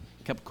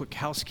A couple quick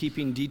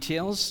housekeeping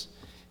details.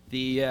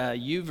 The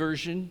U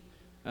version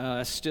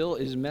still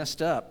is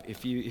messed up.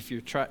 If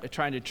you're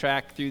trying to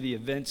track through the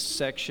events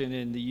section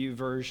in the U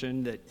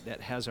version that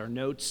has our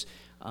notes,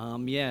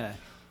 it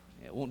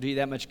won't do you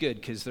that much good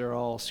because they're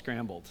all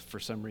scrambled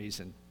for some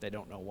reason. They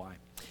don't know why.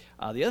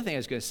 The other thing I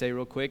was going to say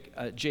real quick,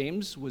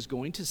 James was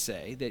going to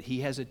say that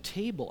he has a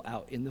table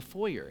out in the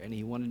foyer, and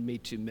he wanted me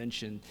to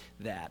mention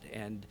that.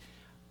 And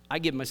I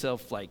give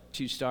myself like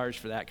 2 stars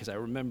for that because I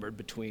remembered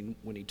between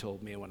when he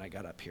told me and when I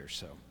got up here.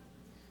 So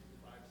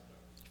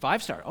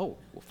 5 stars. Oh,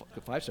 well,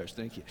 5 stars.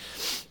 Thank you.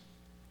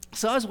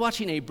 So I was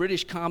watching a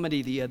British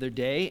comedy the other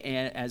day,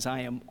 and as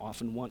I am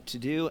often wont to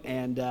do,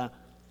 and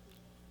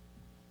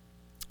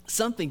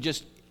something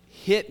just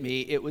hit me.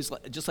 It was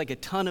just like a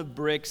ton of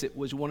bricks. It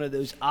was one of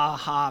those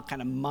aha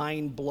kind of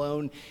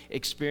mind-blown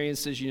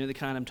experiences, you know, the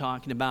kind I'm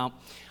talking about.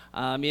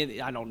 I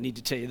don't need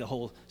to tell you the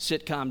whole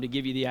sitcom to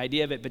give you the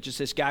idea of it, but just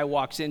this guy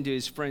walks into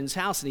his friend's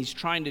house, and he's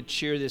trying to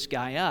cheer this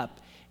guy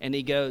up, and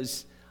he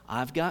goes,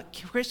 "I've got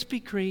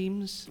Krispy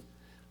Kremes.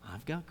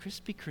 I've got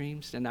Krispy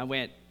Kremes." And I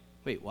went,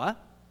 wait,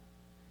 what?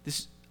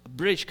 This is a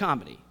British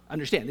comedy.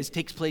 Understand, this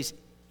takes place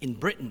in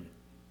Britain.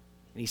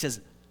 And he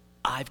says,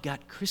 "I've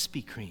got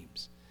Krispy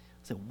Kremes."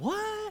 I said,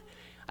 what?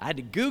 I had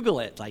to Google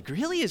it. Like,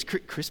 really? Is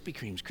Krispy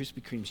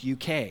Kremes,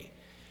 UK?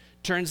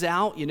 Turns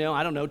out,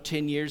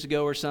 10 years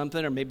ago or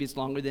something, or maybe it's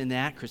longer than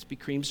that, Krispy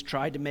Kremes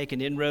tried to make an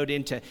inroad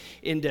into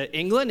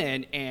England,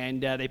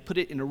 and they put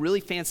it in a really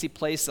fancy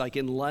place, like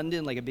in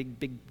London, like a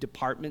big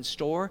department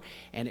store,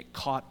 and it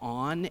caught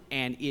on,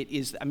 and it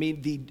is,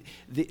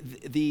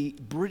 the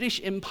British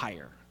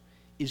Empire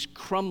is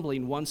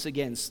crumbling once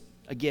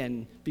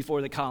again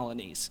before the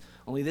colonies.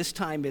 Only this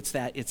time it's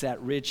that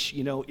rich,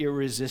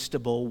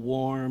 irresistible,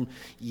 warm,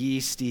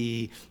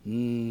 yeasty,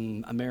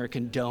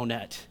 American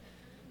donut.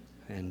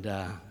 And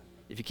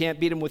if you can't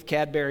beat them with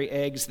Cadbury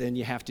eggs, then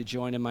you have to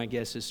join them, I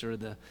guess, is sort of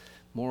the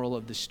moral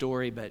of the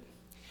story. But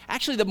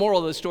actually the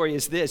moral of the story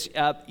is this.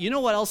 You know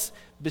what else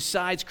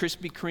besides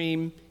Krispy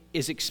Kreme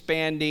is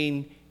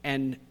expanding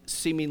and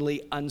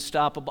seemingly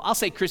unstoppable? I'll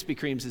say Krispy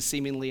Kreme's is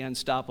seemingly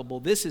unstoppable.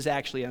 This is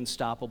actually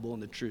unstoppable in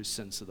the true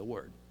sense of the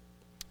word.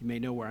 You may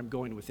know where I'm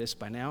going with this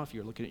by now if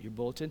you're looking at your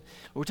bulletin.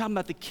 We're talking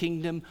about the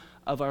kingdom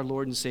of our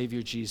Lord and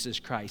Savior Jesus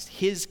Christ.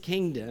 His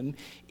kingdom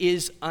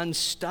is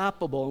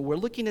unstoppable. And we're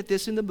looking at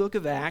this in the book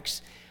of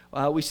Acts.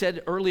 We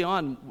said early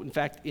on, in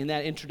fact, in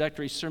that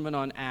introductory sermon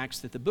on Acts,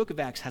 that the book of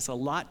Acts has a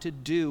lot to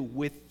do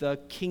with the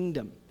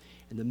kingdom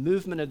and the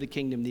movement of the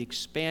kingdom, the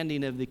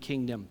expanding of the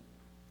kingdom.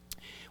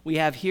 We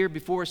have here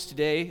before us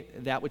today,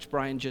 that which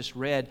Brian just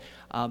read.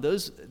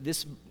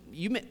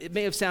 It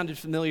may have sounded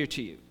familiar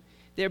to you.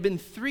 There have been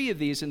 3 of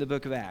these in the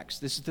book of Acts.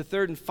 This is the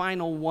third and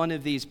final one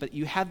of these, but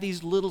you have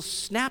these little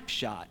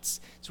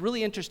snapshots. It's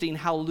really interesting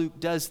how Luke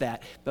does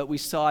that, but we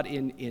saw it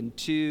in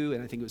 2,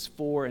 and I think it was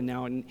 4, and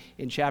now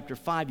in chapter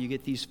 5, you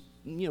get these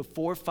 4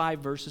 or 5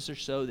 verses or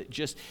so that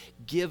just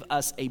give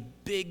us a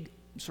big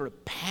sort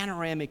of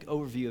panoramic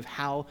overview of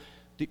how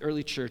the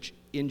early church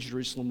in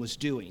Jerusalem was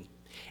doing.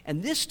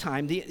 And this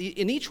time,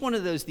 in each one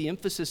of those, the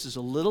emphasis is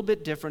a little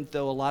bit different,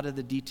 though a lot of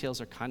the details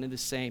are kind of the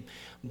same.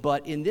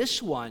 But in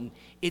this one,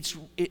 it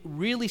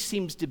really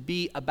seems to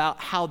be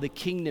about how the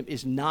kingdom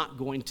is not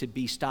going to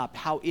be stopped,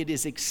 how it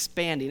is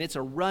expanding. It's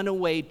a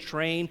runaway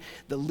train.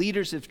 The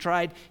leaders have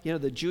tried,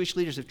 the Jewish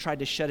leaders have tried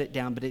to shut it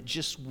down, but it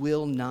just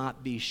will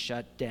not be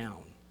shut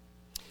down.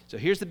 So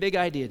here's the big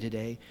idea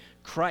today.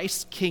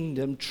 Christ's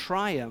kingdom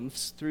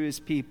triumphs through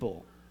his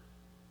people.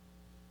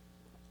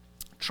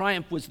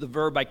 Triumph was the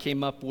verb I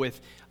came up with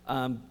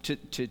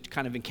to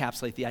kind of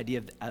encapsulate the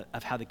idea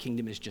of how the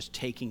kingdom is just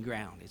taking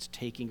ground. It's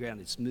taking ground,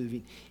 it's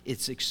moving,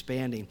 it's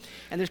expanding.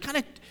 And there's kind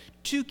of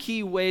 2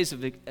 key ways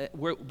of it.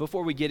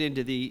 Before we get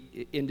into the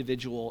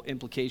individual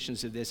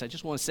implications of this, I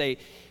just want to say,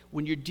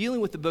 when you're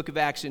dealing with the book of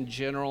Acts in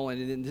general,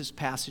 and in this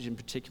passage in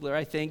particular,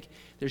 I think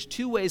there's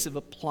 2 ways of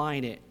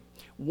applying it.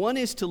 One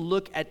is to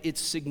look at its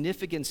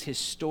significance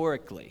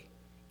historically,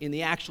 in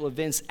the actual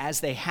events as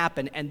they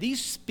happen, and these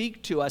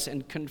speak to us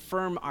and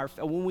confirm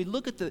when we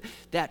look at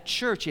that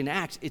church in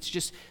Acts, it's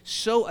just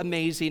so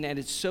amazing and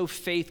it's so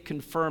faith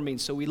confirming.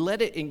 So we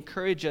let it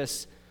encourage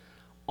us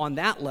on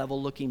that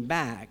level looking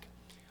back.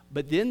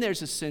 But then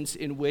there's a sense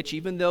in which,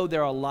 even though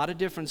there are a lot of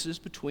differences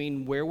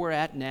between where we're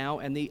at now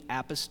and the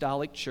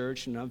apostolic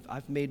church, and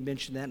I've made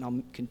mention of that and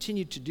I'll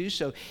continue to do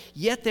so,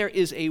 yet there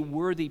is a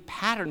worthy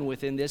pattern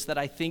within this that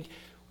I think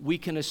we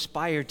can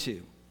aspire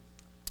to.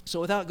 So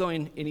without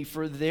going any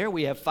further there,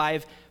 we have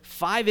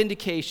five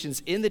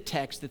indications in the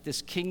text that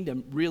this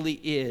kingdom really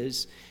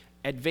is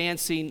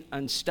advancing,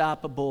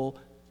 unstoppable,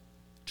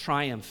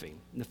 triumphing.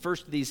 And the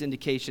first of these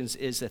indications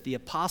is that the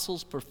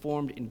apostles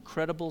performed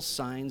incredible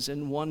signs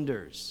and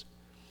wonders.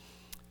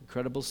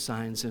 Incredible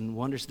signs and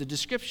wonders. The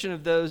description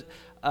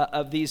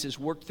of these is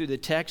worked through the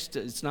text.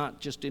 It's not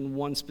just in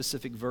one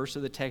specific verse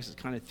of the text,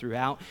 it's kind of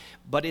throughout,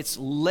 but it's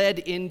led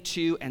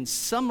into and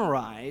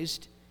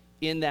summarized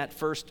in that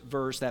first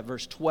verse, that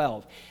verse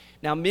 12.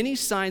 Now, many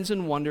signs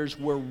and wonders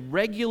were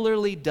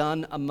regularly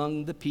done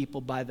among the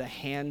people by the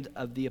hand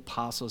of the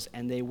apostles,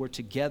 and they were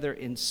together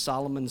in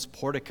Solomon's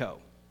portico.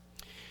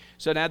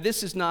 So now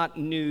this is not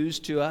news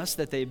to us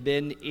that they've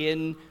been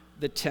in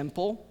the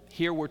temple.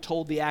 Here we're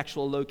told the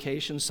actual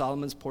location,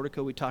 Solomon's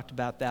portico. We talked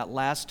about that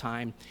last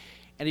time.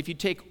 And if you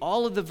take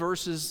all of the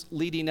verses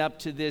leading up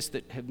to this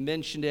that have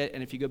mentioned it,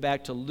 and if you go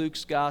back to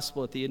Luke's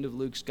gospel, at the end of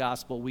Luke's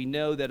gospel, we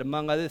know that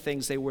among other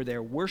things, they were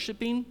there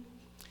worshiping,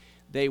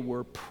 they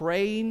were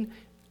praying,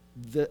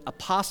 the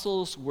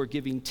apostles were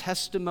giving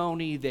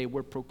testimony, they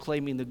were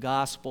proclaiming the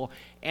gospel,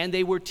 and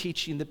they were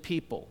teaching the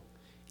people.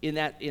 In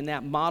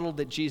that model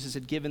that Jesus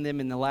had given them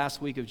in the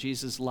last week of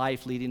Jesus'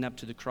 life leading up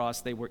to the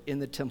cross, they were in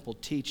the temple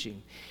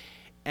teaching.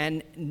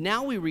 And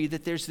now we read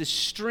that there's this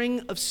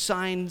string of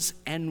signs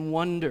and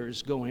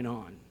wonders going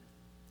on.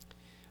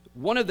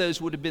 One of those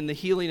would have been the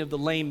healing of the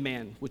lame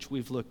man, which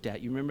we've looked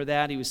at. You remember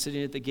that? He was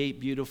sitting at the gate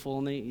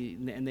beautiful,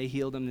 and they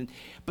healed him.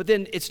 But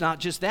then it's not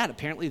just that.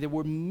 Apparently there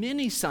were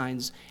many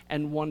signs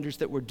and wonders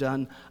that were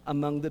done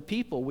among the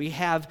people. We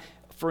have,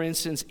 for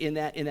instance, in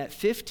that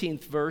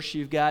 15th verse,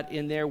 you've got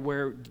in there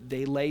where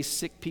they lay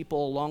sick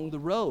people along the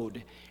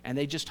road, and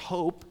they just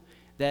hope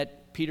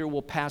that Peter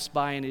will pass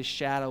by and his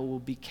shadow will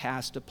be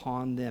cast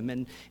upon them.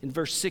 And in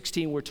verse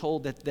 16, we're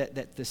told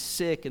that the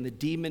sick and the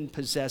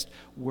demon-possessed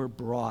were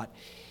brought.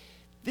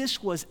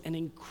 This was an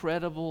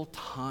incredible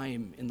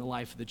time in the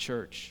life of the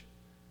church.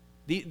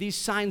 These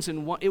signs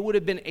and it would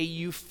have been a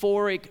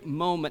euphoric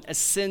moment, a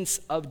sense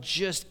of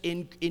just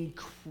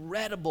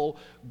incredible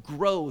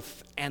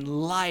growth and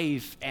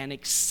life and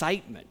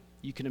excitement.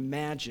 You can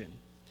imagine.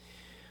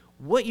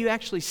 What you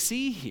actually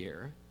see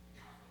here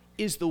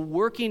is the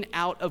working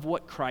out of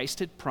what Christ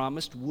had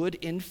promised would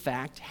in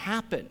fact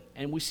happen.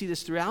 And we see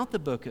this throughout the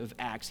book of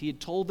Acts. He had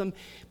told them,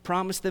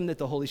 promised them that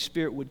the Holy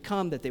Spirit would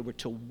come, that they were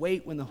to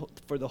wait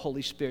for the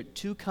Holy Spirit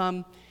to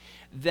come,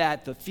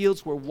 that the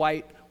fields were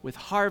white with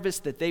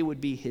harvest, that they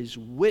would be his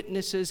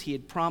witnesses. He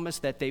had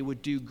promised that they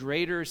would do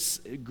greater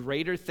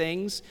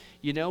things,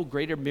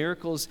 greater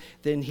miracles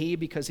than he,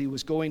 because he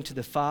was going to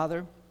the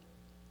Father.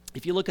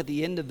 If you look at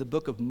the end of the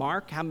book of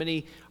Mark, how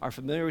many are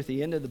familiar with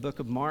the end of the book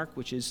of Mark,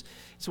 which is,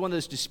 it's one of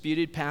those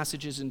disputed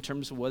passages in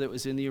terms of whether it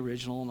was in the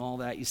original and all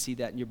that. You see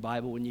that in your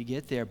Bible when you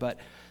get there. But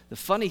the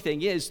funny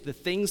thing is, the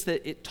things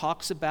that it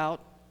talks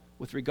about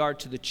with regard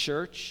to the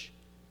church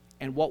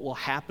and what will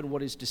happen,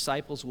 what his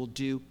disciples will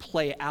do,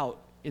 play out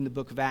in the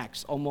book of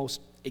Acts almost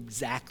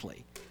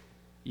exactly.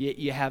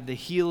 You have the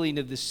healing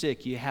of the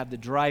sick. You have the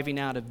driving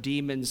out of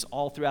demons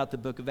all throughout the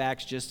book of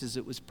Acts, just as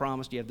it was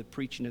promised. You have the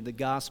preaching of the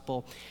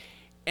gospel.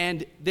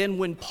 And then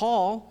when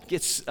Paul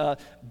gets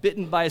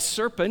bitten by a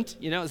serpent,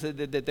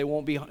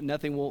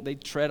 that they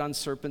tread on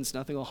serpents,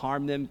 nothing will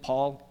harm them.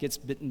 Paul gets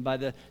bitten by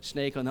the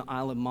snake on the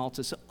Isle of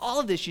Malta. So all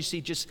of this you see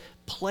just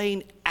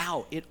playing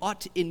out. It ought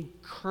to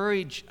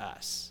encourage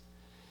us.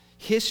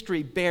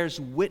 History bears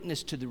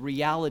witness to the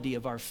reality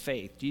of our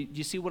faith. Do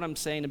you see what I'm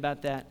saying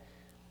about that?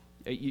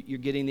 You're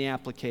getting the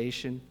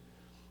application?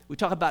 We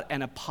talk about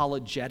an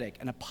apologetic.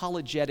 An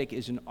apologetic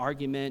is an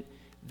argument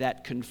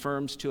that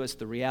confirms to us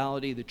the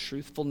reality, the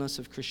truthfulness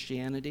of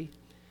Christianity.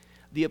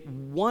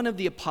 One of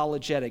the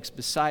apologetics,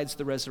 besides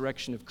the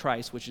resurrection of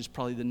Christ, which is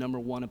probably the number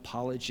one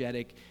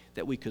apologetic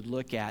that we could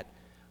look at,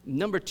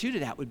 number two to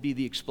that would be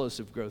the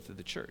explosive growth of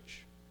the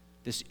church.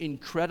 This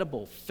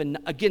incredible,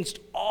 against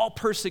all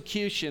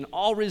persecution,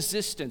 all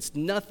resistance,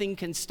 nothing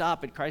can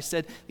stop it. Christ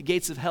said the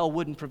gates of hell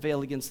wouldn't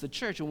prevail against the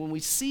church. And when we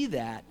see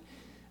that,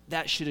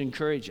 that should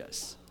encourage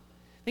us.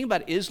 Think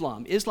about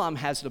Islam. Islam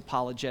has an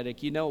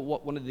apologetic. You know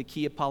what one of the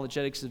key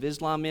apologetics of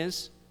Islam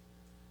is?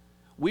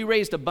 We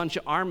raised a bunch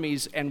of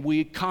armies and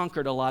we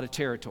conquered a lot of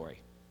territory.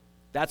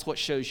 That's what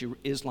shows you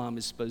Islam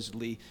is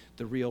supposedly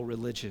the real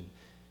religion.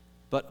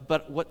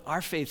 But what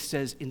our faith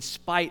says, in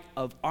spite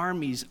of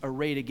armies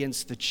arrayed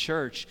against the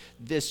church,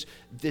 this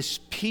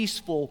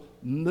peaceful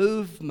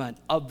movement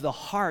of the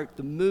heart,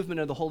 the movement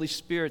of the Holy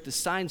Spirit, the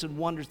signs and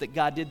wonders that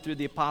God did through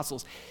the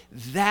apostles,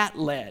 that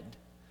led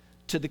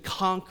to the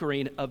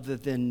conquering of the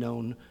then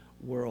known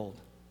world.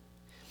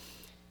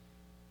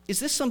 Is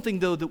this something,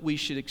 though, that we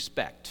should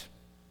expect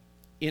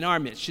in our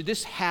midst? Should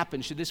this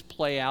happen? Should this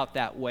play out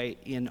that way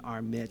in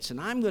our midst?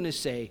 And I'm going to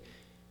say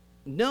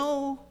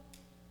no,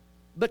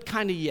 but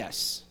kind of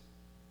yes.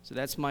 So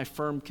that's my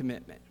firm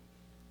commitment.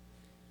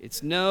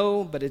 It's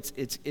no, but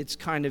it's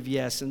kind of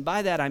yes. And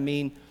by that I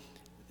mean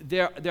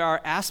there are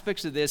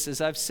aspects of this,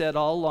 as I've said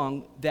all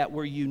along, that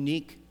were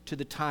unique to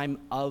the time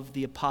of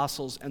the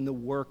apostles and the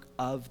work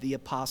of the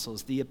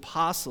apostles. The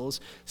apostles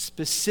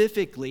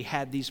specifically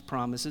had these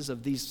promises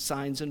of these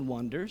signs and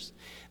wonders.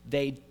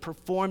 They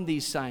performed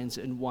these signs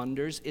and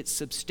wonders. It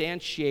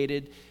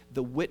substantiated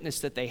the witness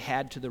that they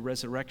had to the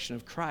resurrection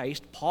of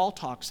Christ. Paul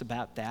talks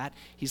about that.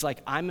 He's like,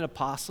 I'm an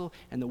apostle,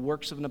 and the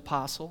works of an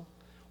apostle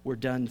were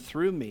done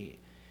through me.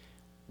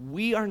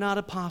 We are not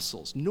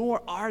apostles,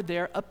 nor are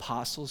there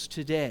apostles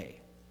today.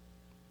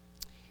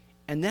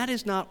 And that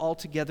is not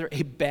altogether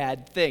a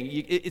bad thing.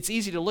 It's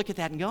easy to look at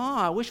that and go,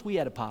 I wish we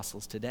had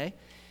apostles today.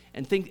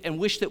 and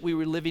wish that we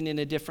were living in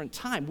a different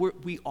time.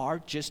 We are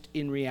just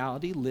in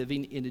reality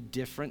living in a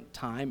different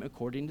time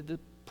according to the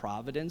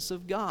providence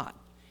of God.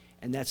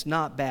 And that's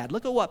not bad.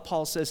 Look at what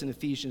Paul says in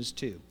Ephesians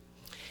 2.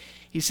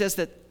 He says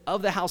that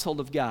of the household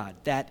of God,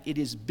 that it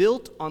is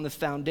built on the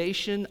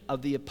foundation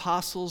of the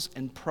apostles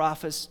and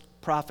prophets,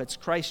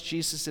 Christ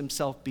Jesus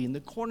himself being the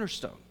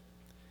cornerstone.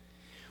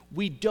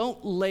 We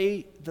don't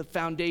lay the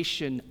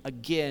foundation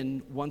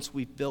again once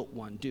we've built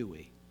one, do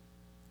we?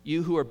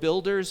 You who are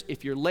builders,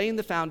 if you're laying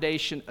the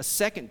foundation a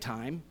second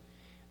time,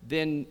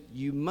 then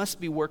you must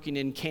be working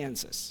in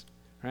Kansas,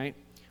 right,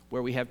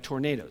 where we have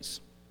tornadoes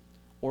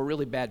or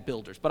really bad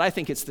builders. But I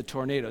think it's the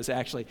tornadoes,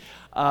 actually.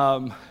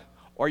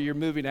 Or you're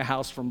moving a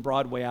house from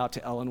Broadway out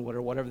to Ellenwood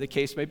or whatever the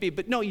case may be.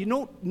 But no,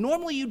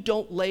 normally you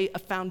don't lay a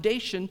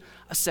foundation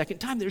a second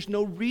time. There's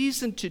no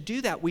reason to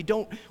do that. We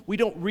don't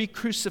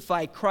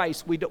re-crucify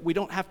Christ. We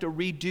don't have to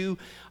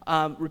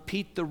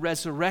repeat the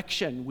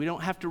resurrection. We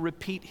don't have to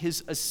repeat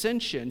his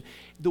ascension.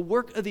 The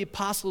work of the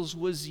apostles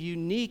was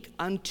unique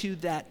unto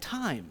that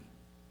time.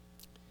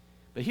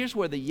 But here's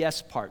where the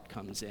yes part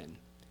comes in.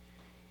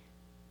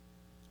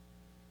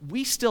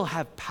 We still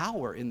have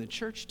power in the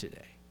church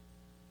today.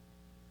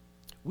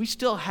 We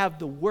still have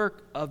the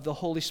work of the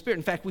Holy Spirit.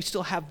 In fact, we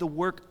still have the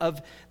work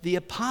of the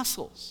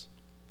apostles.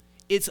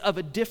 It's of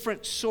a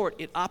different sort.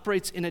 It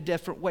operates in a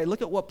different way.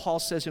 Look at what Paul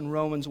says in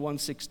Romans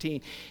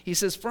 1:16. He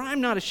says, "For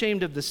I'm not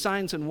ashamed of the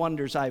signs and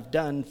wonders I've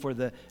done for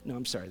the..." No,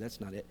 I'm sorry, that's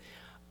not it.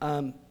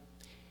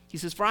 He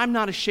says, "For I'm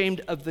not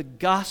ashamed of the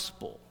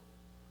gospel,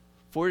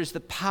 for it is the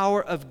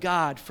power of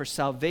God for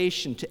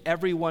salvation to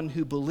everyone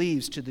who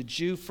believes, to the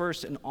Jew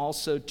first and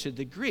also to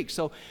the Greek."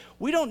 So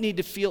we don't need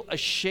to feel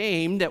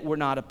ashamed that we're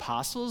not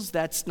apostles.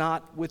 That's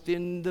not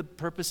within the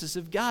purposes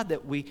of God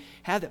that we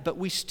have that. But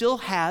we still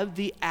have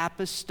the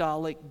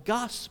apostolic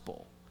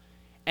gospel.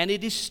 And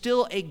it is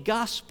still a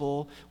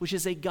gospel, which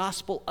is a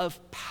gospel of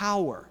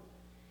power.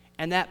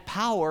 And that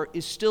power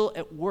is still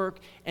at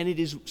work, and it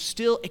is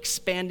still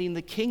expanding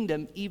the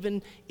kingdom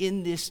even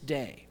in this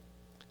day.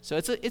 So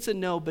it's a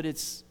no, but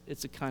it's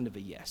a kind of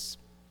a yes.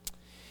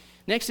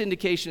 Next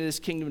indication of this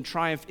kingdom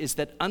triumph is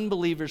that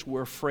unbelievers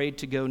were afraid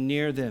to go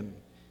near them.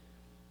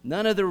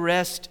 None of the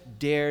rest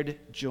dared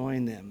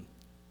join them.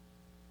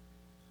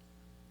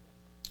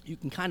 You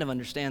can kind of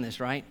understand this,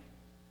 right?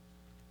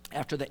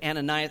 After the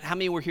Ananias, how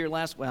many were here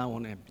last?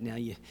 Well,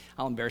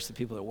 I'll embarrass the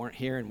people that weren't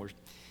here and were,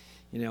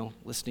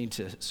 listening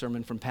to a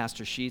sermon from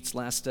Pastor Sheets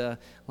last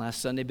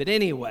Sunday. But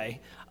anyway,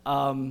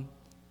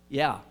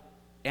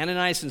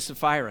 Ananias and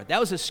Sapphira. That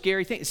was a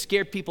scary thing. It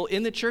scared people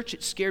in the church.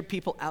 It scared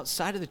people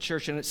outside of the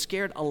church. And it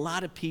scared a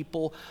lot of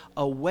people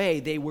away.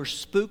 They were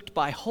spooked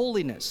by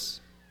holiness.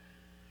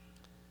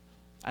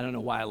 I don't know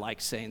why I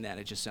like saying that.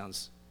 It just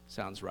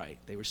sounds right.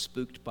 They were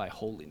spooked by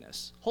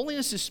holiness.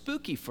 Holiness is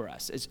spooky for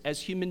us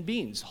as human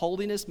beings.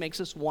 Holiness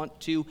makes us want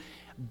to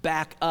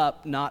back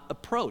up, not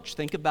approach.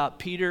 Think about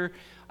Peter.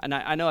 And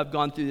I know I've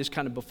gone through this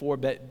kind of before,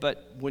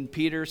 but when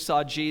Peter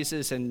saw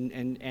Jesus and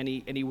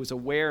he was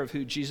aware of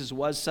who Jesus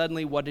was,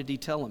 suddenly what did he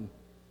tell him?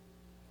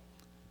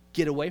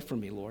 "Get away from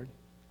me, Lord.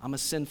 I'm a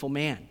sinful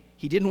man."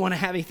 He didn't want to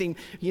have anything,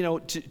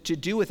 to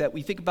do with that.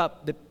 We think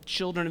about the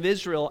children of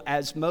Israel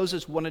as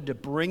Moses wanted to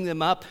bring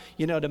them up,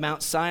 to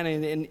Mount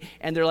Sinai,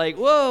 and they're like,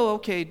 "Whoa,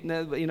 okay,"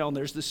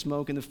 there's the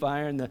smoke and the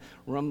fire and the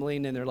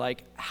rumbling, and they're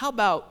like, "How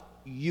about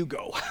you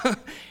go?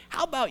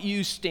 How about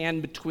you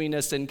stand between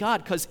us and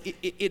God?" Because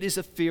it is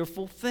a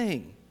fearful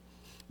thing.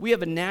 We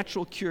have a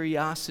natural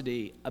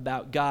curiosity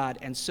about God,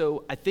 and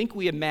so I think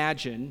we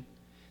imagine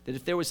that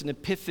if there was an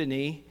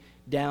epiphany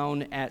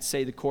down at,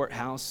 say, the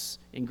courthouse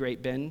in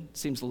Great Bend,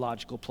 seems a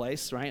logical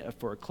place, right,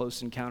 for a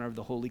close encounter of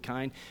the holy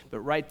kind, but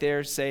right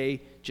there,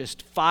 say,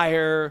 just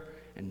fire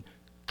and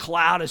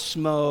cloud of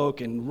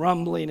smoke and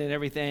rumbling and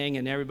everything,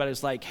 and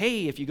everybody's like,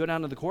 "Hey, if you go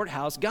down to the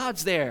courthouse,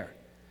 God's there."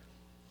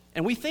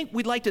 And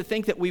we'd like to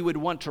think that we would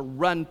want to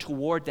run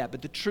toward that.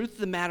 But the truth of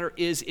the matter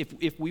is,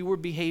 if we were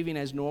behaving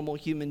as normal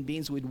human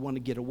beings, we'd want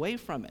to get away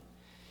from it.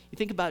 You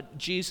think about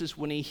Jesus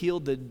when he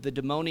healed the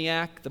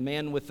demoniac, the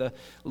man with a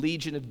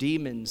legion of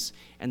demons,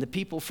 and the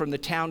people from the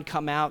town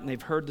come out and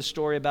they've heard the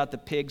story about the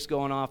pigs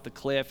going off the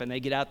cliff, and they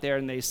get out there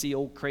and they see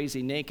old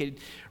crazy naked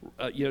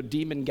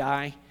demon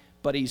guy,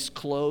 but he's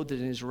clothed in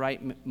his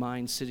right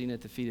mind sitting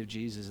at the feet of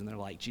Jesus, and they're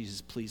like, "Jesus,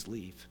 please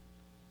leave.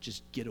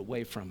 Just get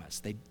away from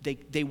us."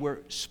 They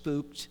were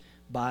spooked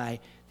by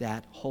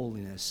that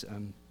holiness.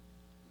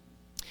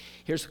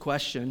 Here's the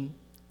question: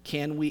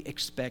 can we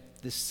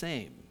expect the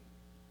same?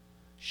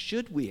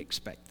 Should we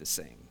expect the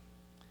same?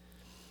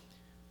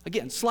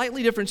 Again,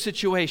 slightly different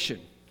situation.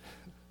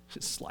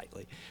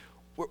 Slightly.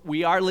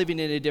 We are living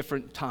in a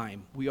different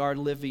time. We are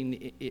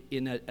living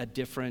in a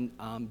different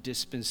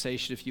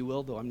dispensation, if you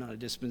will, though I'm not a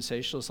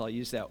dispensationalist, I'll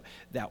use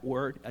that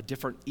word. A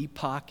different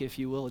epoch, if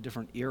you will, a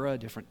different era, a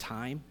different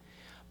time.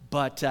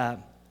 But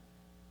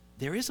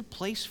there is a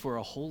place for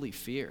a holy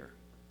fear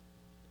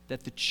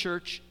that the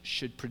church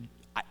should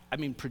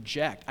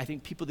project. I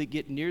think people that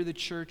get near the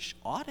church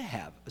ought to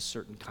have a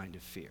certain kind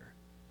of fear.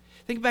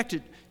 Think back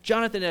to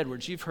Jonathan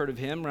Edwards. You've heard of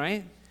him,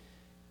 right?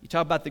 You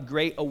talk about the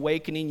Great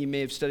Awakening. You may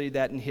have studied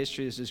that in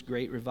history. There's this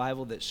great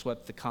revival that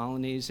swept the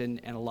colonies,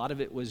 and a lot of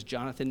it was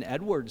Jonathan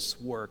Edwards'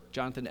 work.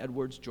 Jonathan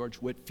Edwards, George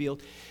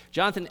Whitefield.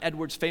 Jonathan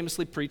Edwards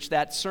famously preached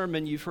that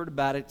sermon. You've heard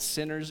about it,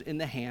 Sinners in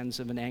the Hands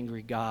of an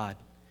Angry God.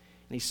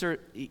 And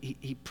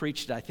he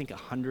preached it, I think,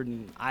 100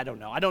 and I don't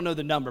know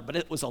the number, but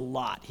it was a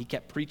lot. He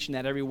kept preaching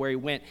that everywhere he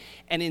went.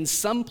 And in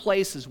some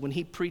places, when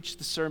he preached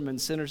the sermon,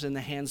 Sinners in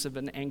the Hands of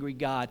an Angry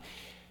God,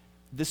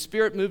 the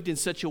Spirit moved in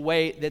such a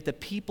way that the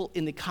people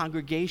in the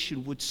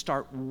congregation would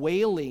start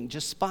wailing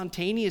just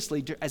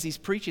spontaneously. As he's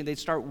preaching, they'd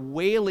start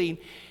wailing,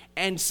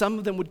 and some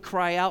of them would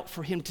cry out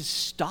for him to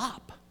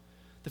stop.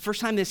 The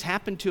first time this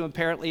happened to him,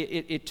 apparently,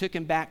 it took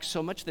him back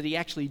so much that he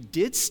actually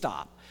did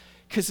stop.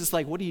 Because it's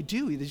like, what do you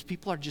do? These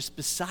people are just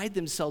beside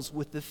themselves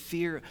with the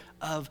fear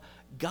of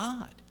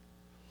God.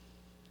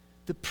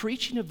 The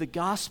preaching of the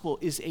gospel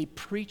is a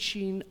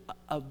preaching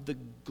of the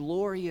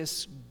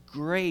glorious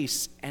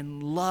grace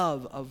and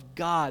love of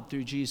God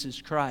through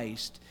Jesus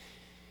Christ.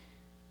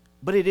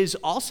 But it is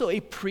also a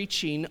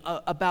preaching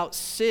about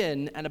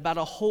sin and about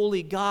a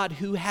holy God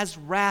who has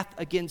wrath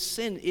against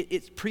sin.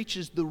 It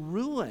preaches the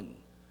ruin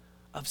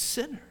of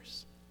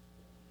sinners.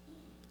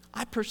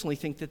 I personally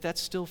think that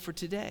that's still for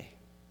today.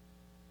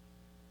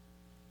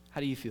 How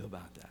do you feel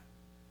about that?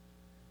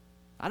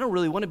 I don't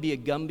really want to be a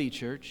Gumby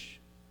church.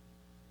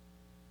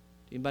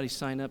 Anybody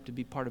sign up to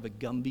be part of a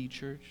Gumby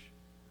church?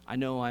 I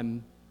know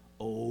I'm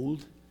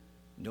old.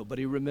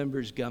 Nobody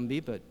remembers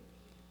Gumby, but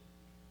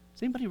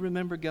does anybody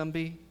remember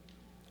Gumby?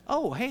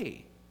 Oh,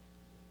 hey,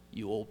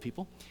 you old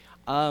people.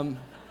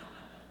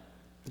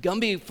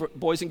 Gumby, for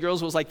boys and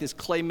girls, was like this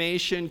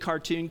claymation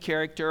cartoon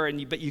character,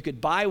 but you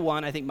could buy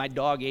one. I think my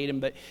dog ate him,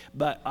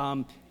 but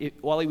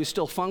while he was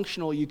still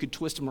functional, you could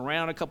twist him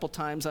around a couple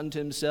times unto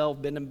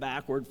himself, bend him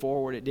backward,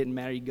 forward. It didn't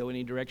matter. You'd go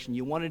any direction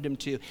you wanted him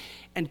to.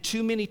 And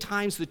too many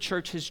times the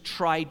church has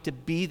tried to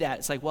be that.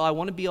 It's like, well, I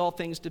want to be all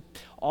things to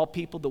all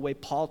people the way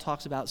Paul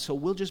talks about, so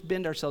we'll just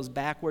bend ourselves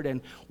backward,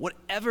 and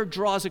whatever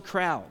draws a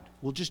crowd,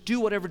 we'll just do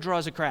whatever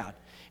draws a crowd.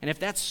 And if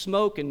that's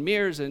smoke and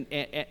mirrors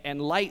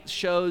and light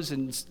shows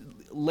and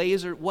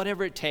laser,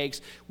 whatever it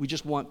takes, we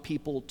just want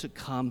people to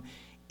come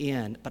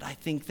in. But I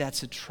think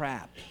that's a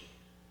trap.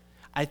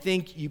 I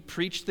think you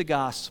preach the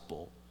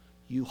gospel,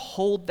 you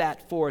hold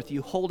that forth,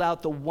 you hold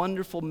out the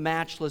wonderful,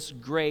 matchless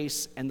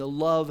grace and the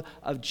love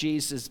of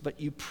Jesus,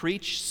 but you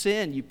preach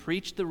sin, you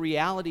preach the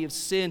reality of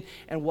sin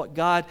and what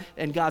God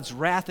and God's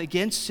wrath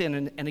against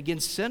sin and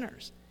against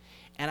sinners.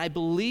 And I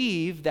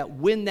believe that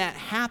when that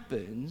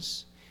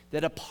happens,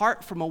 that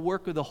apart from a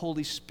work of the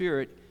Holy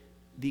Spirit,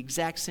 the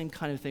exact same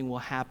kind of thing will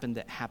happen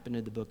that happened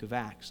in the book of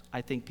Acts. I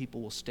think people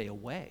will stay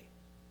away.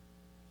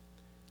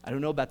 I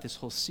don't know about this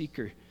whole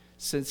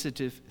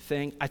seeker-sensitive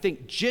thing. I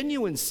think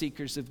genuine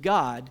seekers of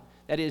God,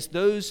 that is,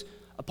 those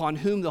upon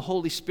whom the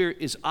Holy Spirit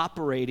is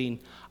operating,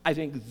 I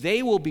think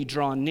they will be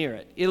drawn near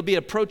it. It'll be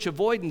approach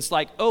avoidance,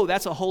 like, oh,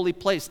 that's a holy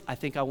place. I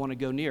think I want to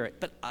go near it.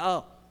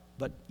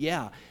 But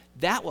yeah,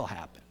 that will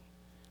happen.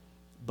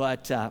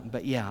 But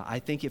yeah, I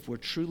think if we're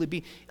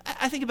truly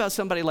I think about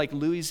somebody like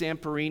Louis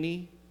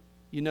Zamperini.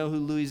 You know who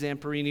Louis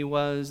Zamperini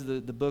was?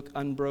 The book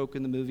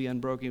Unbroken, the movie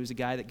Unbroken. He was a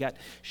guy that got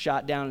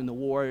shot down in the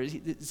war.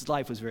 His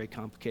life was very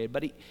complicated,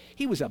 but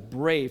he was a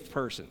brave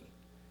person.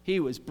 He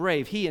was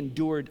brave. He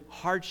endured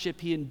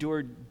hardship. He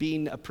endured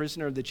being a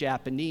prisoner of the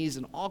Japanese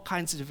and all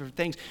kinds of different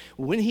things.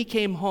 When he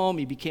came home,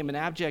 he became an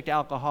abject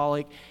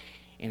alcoholic,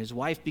 and his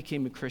wife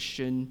became a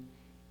Christian.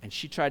 And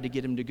she tried to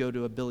get him to go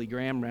to a Billy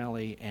Graham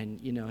rally.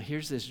 And,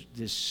 here's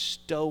this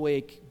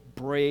stoic,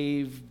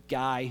 brave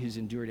guy who's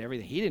endured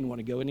everything. He didn't want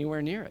to go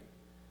anywhere near it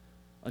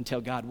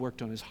until God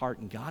worked on his heart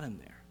and got him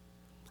there.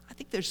 I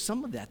think there's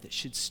some of that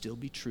should still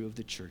be true of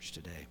the church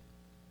today.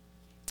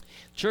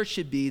 Church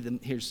should be,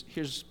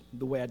 here's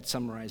the way I'd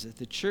summarize it.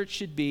 The church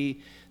should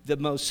be the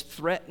most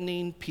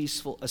threatening,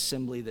 peaceful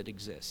assembly that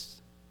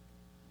exists.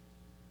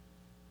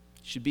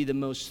 Should be the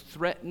most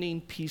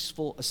threatening,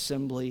 peaceful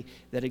assembly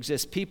that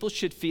exists. People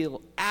should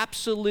feel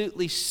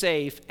absolutely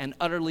safe and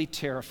utterly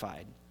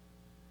terrified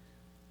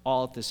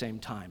all at the same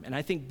time. And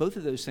I think both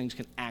of those things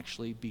can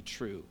actually be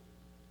true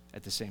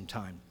at the same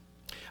time.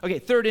 Okay,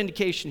 third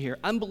indication here.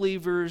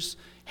 Unbelievers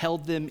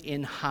held them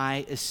in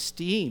high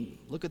esteem.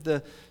 Look at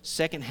the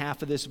second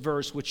half of this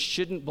verse, which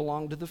shouldn't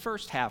belong to the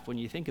first half when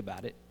you think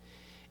about it.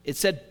 It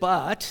said,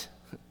 but,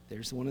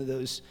 there's one of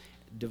those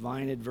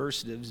divine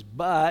adversatives,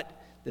 but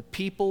the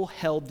people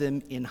held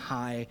them in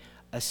high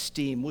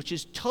esteem, which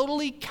is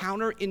totally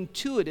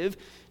counterintuitive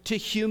to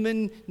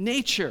human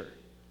nature.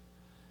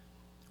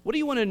 What do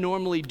you want to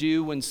normally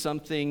do when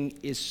something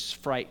is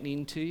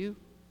frightening to you?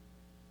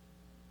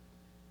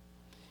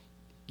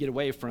 Get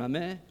away from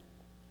it,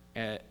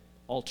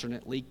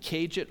 alternately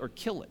cage it or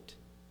kill it.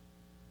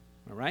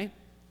 All right?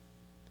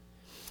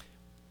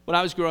 When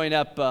I was growing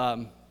up,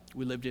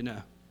 we lived in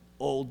an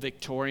old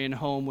Victorian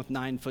home with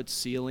 9-foot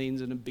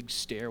ceilings and a big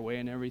stairway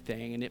and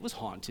everything, and it was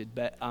haunted,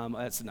 but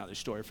that's another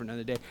story for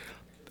another day.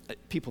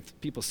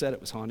 People said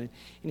it was haunted.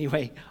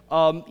 Anyway,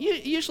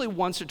 usually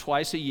once or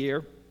twice a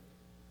year,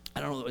 I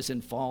don't know if it was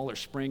in fall or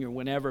spring or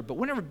whenever, but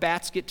whenever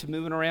bats get to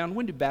moving around,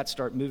 when do bats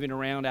start moving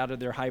around out of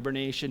their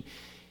hibernation?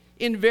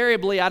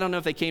 Invariably, I don't know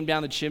if they came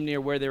down the chimney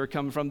or where they were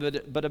coming from,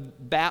 but a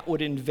bat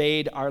would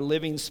invade our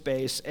living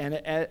space.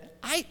 And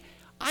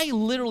I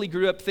literally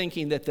grew up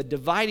thinking that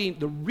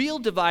the real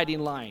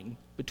dividing line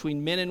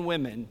between men and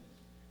women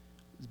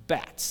was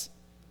bats.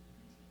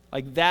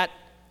 Like that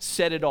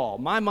said it all.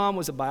 My mom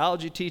was a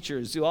biology teacher,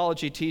 a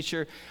zoology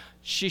teacher.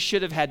 She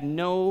should have had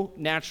no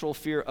natural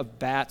fear of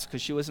bats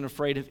because she wasn't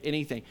afraid of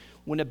anything.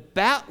 When a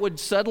bat would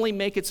suddenly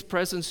make its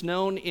presence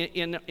known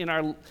in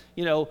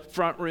our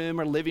front room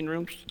or living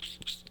room,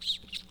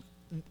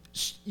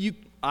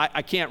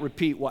 I can't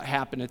repeat what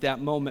happened at that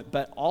moment,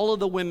 but all of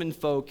the women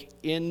folk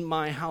in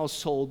my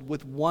household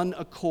with one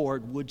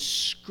accord would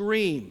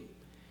scream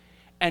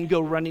and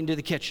go running to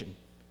the kitchen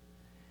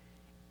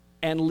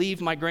and leave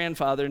my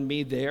grandfather and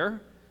me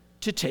there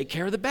to take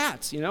care of the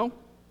bats, And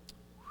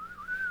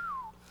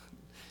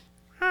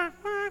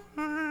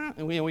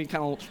we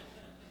kind of,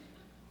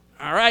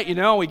 all right,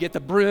 we get the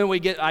broom,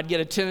 I'd get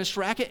a tennis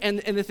racket, and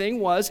the thing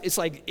was, it's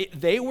like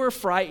they were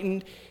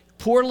frightened.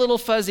 Poor little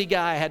fuzzy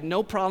guy had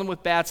no problem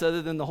with bats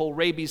other than the whole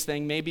rabies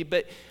thing maybe,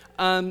 but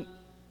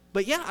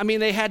yeah, I mean,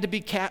 they had to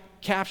be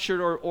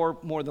captured or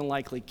more than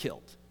likely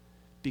killed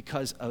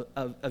because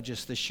of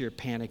just the sheer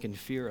panic and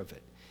fear of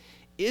it.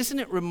 Isn't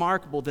it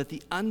remarkable that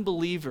the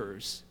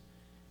unbelievers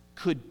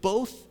could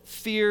both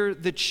fear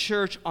the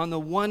church on the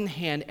one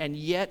hand and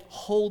yet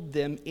hold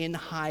them in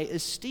high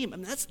esteem? I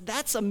mean,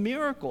 that's a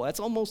miracle. That's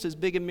almost as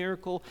big a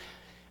miracle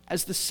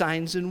as the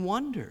signs and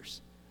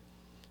wonders.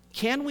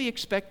 Can we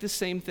expect the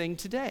same thing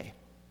today?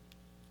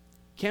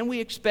 Can we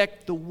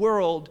expect the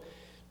world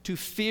to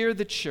fear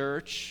the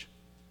church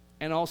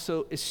and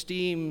also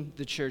esteem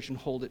the church and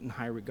hold it in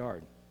high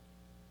regard?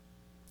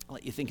 I'll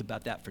let you think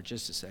about that for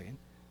just a second.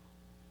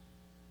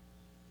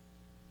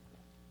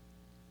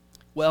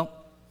 Well,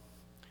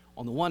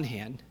 on the one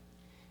hand,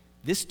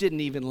 this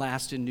didn't even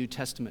last in New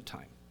Testament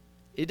time.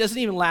 It doesn't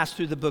even last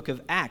through the book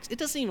of Acts. It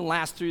doesn't even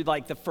last through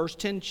like the first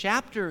 10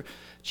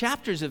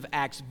 chapters of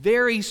Acts.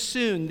 Very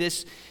soon,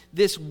 this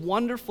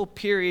wonderful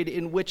period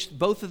in which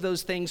both of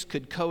those things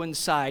could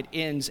coincide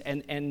ends,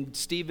 and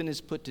Stephen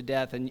is put to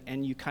death,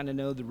 and you kind of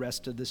know the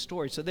rest of the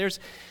story. So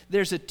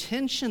there's a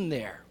tension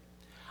there.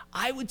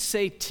 I would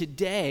say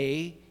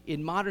today,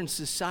 in modern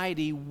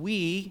society,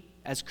 we,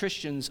 as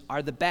Christians,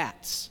 are the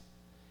bats.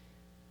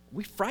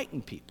 We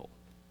frighten people.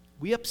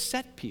 We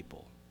upset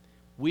people.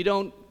 We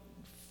don't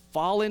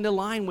fall into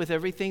line with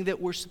everything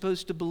that we're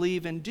supposed to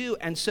believe and do.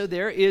 And so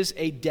there is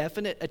a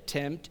definite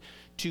attempt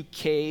to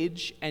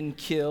cage and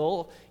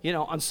kill,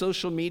 on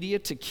social media,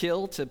 to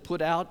kill, to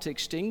put out, to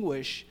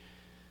extinguish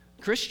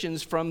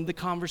Christians from the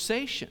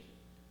conversation.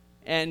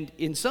 And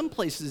in some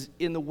places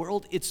in the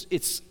world,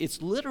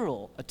 it's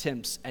literal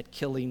attempts at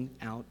killing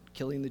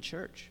the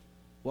church.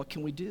 What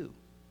can we do?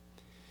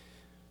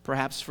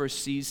 Perhaps for a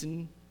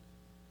season,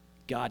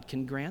 God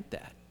can grant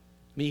that.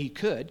 I mean, he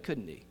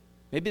couldn't he?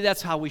 Maybe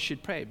that's how we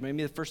should pray.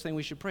 Maybe the first thing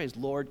we should pray is,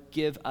 Lord,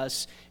 give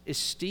us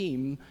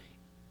esteem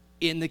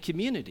in the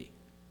community.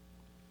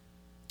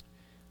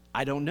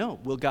 I don't know.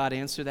 Will God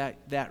answer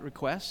that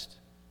request?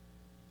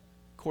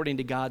 According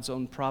to God's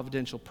own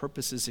providential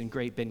purposes in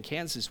Great Bend,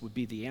 Kansas would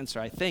be the answer,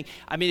 I think.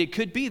 I mean, it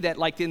could be that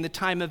like in the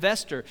time of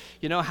Esther,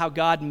 how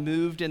God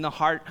moved in the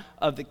heart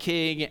of the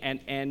king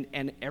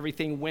and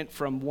everything went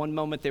from one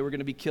moment they were going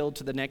to be killed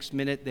to the next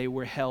minute they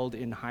were held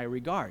in high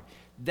regard.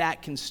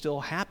 That can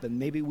still happen.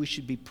 Maybe we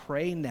should be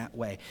praying that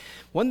way.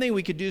 One thing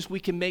we could do is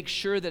we can make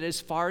sure that as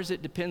far as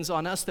it depends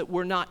on us, that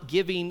we're not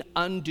giving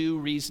undue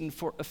reason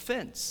for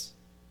offense.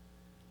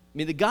 I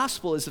mean, the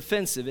gospel is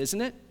offensive,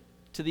 isn't it?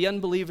 To the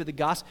unbeliever, the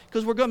gospel,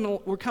 because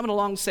we're coming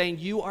along saying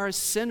you are a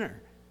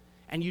sinner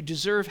and you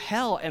deserve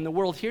hell, and the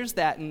world hears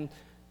that and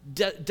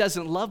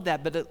doesn't love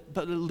that, but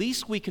at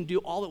least we can do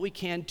all that we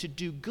can to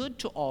do good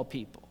to all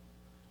people.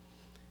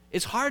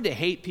 It's hard to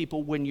hate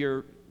people when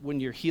you're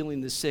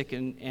healing the sick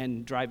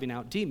and driving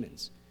out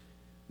demons.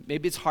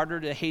 Maybe it's harder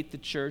to hate the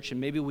church,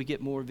 and maybe we get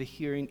more of a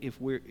hearing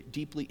if we're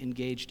deeply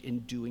engaged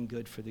in doing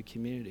good for the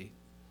community.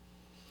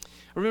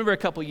 I remember a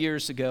couple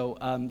years ago,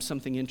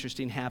 something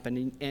interesting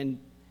happened, and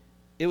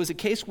it was a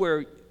case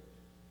where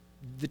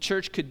the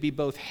church could be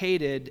both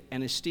hated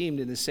and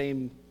esteemed in the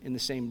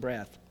same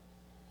breath.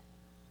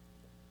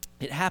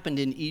 It happened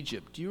in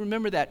Egypt. Do you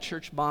remember that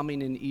church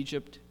bombing in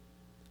Egypt?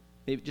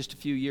 Maybe just a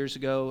few years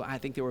ago. I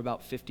think there were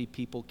about 50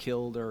 people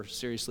killed or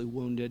seriously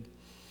wounded.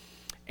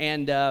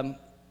 And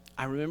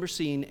I remember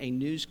seeing a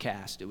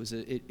newscast. It was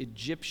an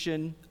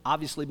Egyptian,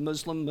 obviously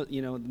Muslim.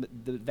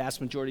 The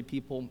vast majority of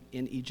people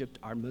in Egypt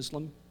are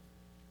Muslim.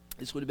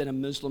 This would have been a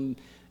Muslim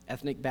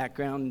ethnic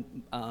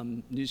background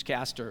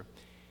newscaster.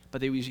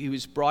 But he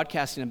was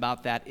broadcasting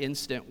about that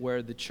incident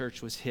where the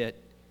church was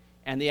hit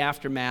and the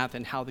aftermath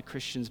and how the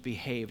Christians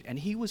behaved. And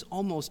he was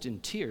almost in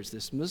tears,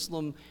 this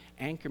Muslim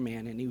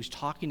anchorman, and he was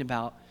talking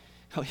about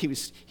how he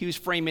was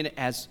framing it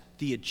as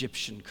the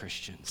Egyptian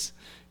Christians.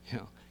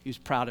 He was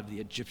proud of the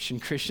Egyptian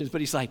Christians, but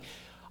he's like,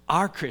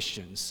 our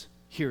Christians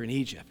here in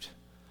Egypt,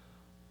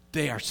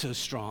 they are so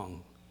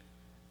strong.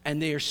 And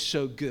they are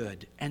so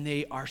good, and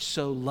they are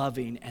so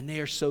loving, and they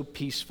are so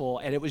peaceful.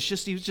 And he was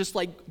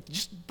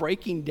just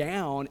breaking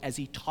down as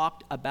he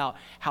talked about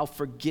how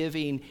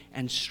forgiving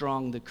and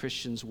strong the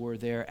Christians were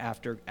there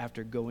after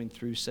going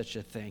through such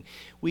a thing.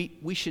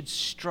 We should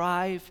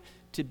strive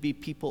to be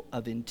people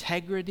of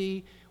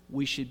integrity.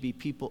 We should be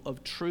people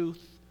of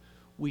truth.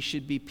 We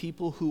should be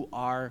people who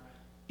are,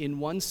 in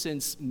one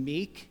sense,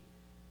 meek,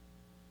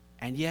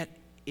 and yet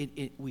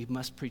we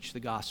must preach the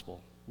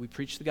gospel. We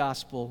preach the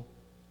gospel.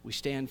 We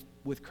stand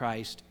with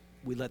Christ.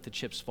 We let the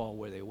chips fall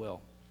where they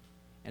will.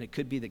 And it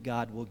could be that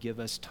God will give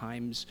us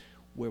times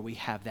where we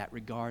have that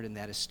regard and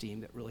that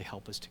esteem that really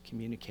help us to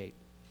communicate.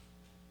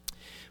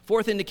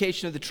 Fourth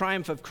indication of the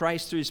triumph of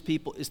Christ through his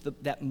people is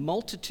that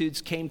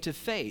multitudes came to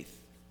faith.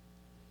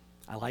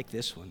 I like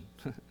this one.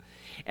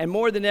 And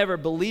more than ever,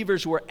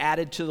 believers were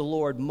added to the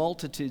Lord,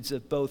 multitudes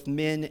of both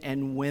men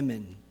and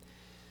women.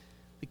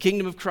 The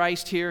kingdom of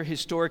Christ here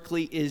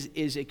historically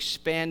is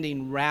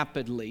expanding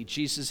rapidly.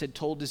 Jesus had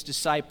told his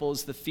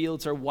disciples the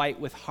fields are white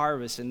with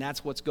harvest, and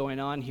that's what's going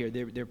on here.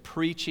 They're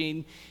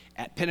preaching.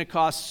 At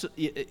Pentecost,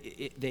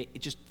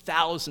 just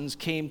thousands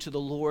came to the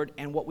Lord,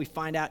 and what we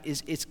find out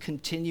is it's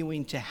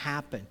continuing to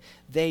happen.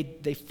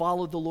 They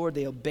followed the Lord,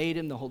 they obeyed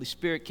him, the Holy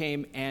Spirit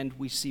came, and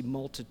we see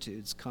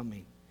multitudes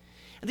coming.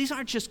 And these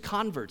aren't just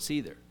converts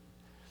either.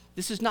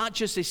 This is not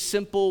just a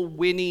simple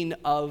winning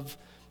of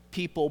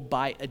people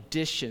by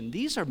addition.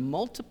 These are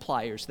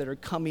multipliers that are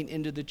coming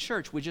into the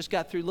church. We just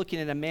got through looking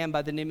at a man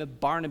by the name of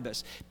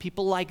Barnabas.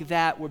 People like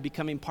that were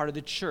becoming part of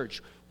the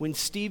church. When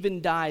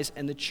Stephen dies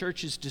and the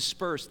church is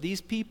dispersed, these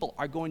people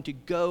are going to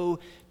go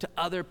to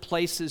other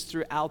places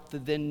throughout the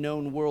then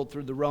known world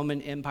through the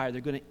Roman Empire.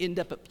 They're going to end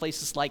up at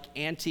places like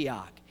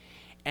Antioch,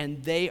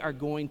 and they are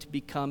going to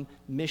become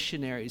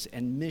missionaries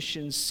and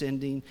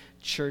mission-sending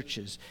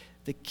churches.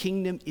 The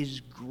kingdom is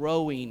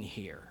growing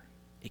here.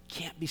 It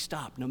can't be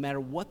stopped. No matter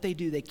what they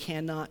do, they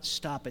cannot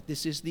stop it.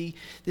 This is the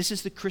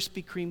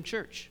Krispy Kreme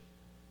church.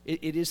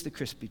 It is the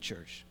Krispy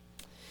Church.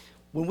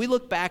 When we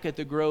look back at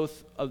the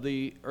growth of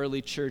the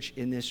early church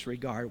in this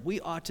regard,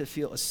 we ought to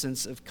feel a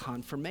sense of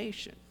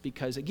confirmation.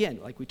 Because again,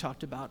 like we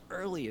talked about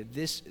earlier,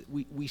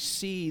 we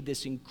see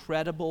this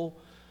incredible,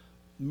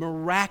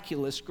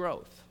 miraculous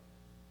growth.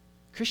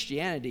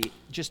 Christianity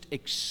just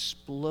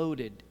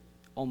exploded.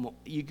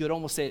 You could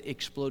almost say it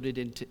exploded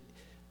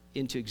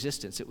into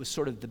existence. It was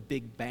sort of the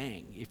Big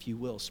Bang, if you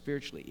will,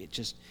 spiritually.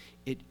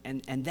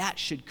 And that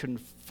should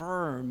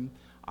confirm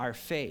our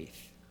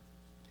faith.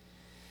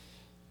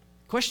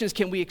 Question is,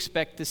 can we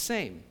expect the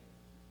same?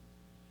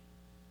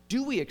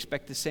 Do we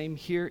expect the same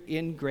here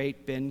in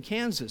Great Bend,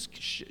 Kansas?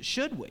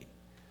 Should we?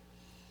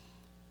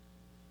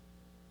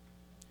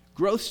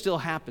 Growth still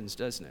happens,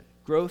 doesn't it?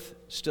 Growth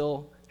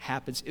still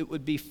happens. It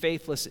would be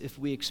faithless if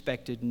we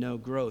expected no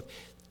growth.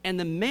 And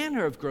the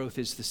manner of growth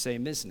is the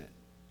same, isn't it?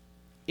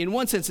 In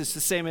one sense, it's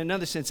the same. In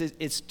another sense,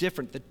 it's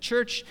different. The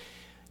church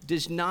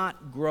does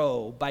not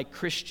grow by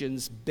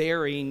Christians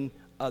bearing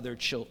other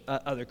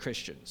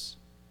Christians.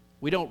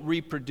 We don't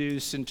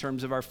reproduce in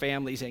terms of our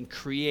families and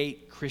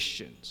create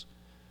Christians.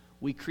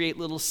 We create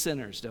little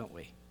sinners, don't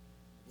we?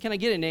 Can I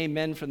get an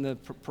amen from the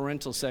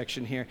parental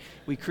section here?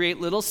 We create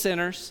little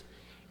sinners,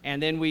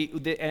 and then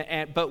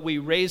but we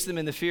raise them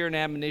in the fear and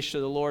admonition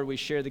of the Lord. We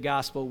share the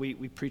gospel. We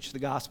preach the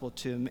gospel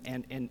to them,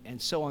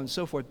 and so on and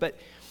so forth. But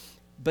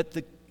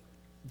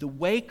the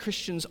way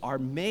Christians are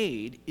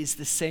made is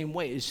the same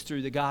way, is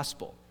through the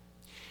gospel.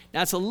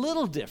 Now, it's a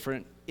little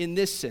different in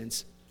this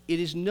sense. It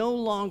is no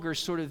longer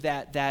sort of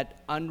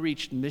that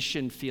unreached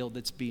mission field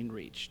that's being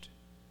reached.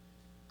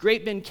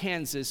 Great Bend,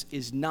 Kansas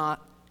is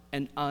not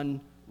an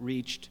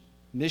unreached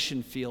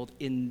mission field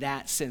in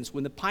that sense.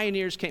 When the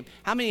pioneers came,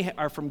 how many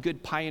are from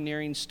good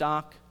pioneering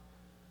stock?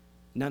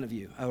 None of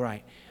you. All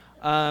right.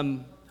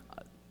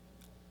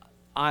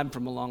 I'm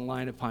from a long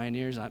line of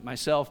pioneers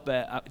myself,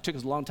 but it took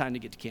us a long time to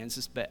get to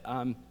Kansas. But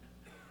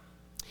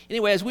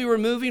anyway, as we were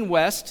moving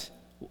west,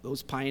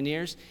 those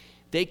pioneers,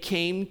 they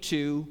came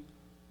to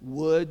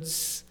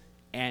woods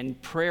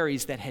and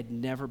prairies that had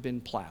never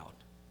been plowed.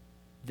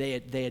 They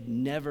had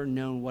never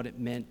known what it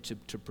meant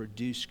to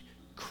produce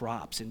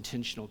crops,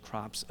 intentional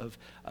crops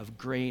of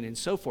grain and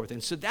so forth.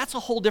 And so that's a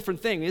whole different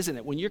thing, isn't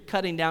it? When you're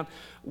cutting down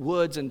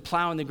woods and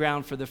plowing the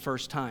ground for the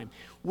first time,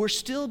 we're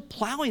still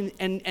plowing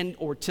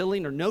or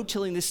tilling or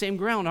no-tilling the same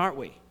ground, aren't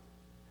we?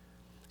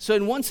 So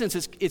in one sense,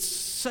 it's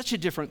such a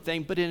different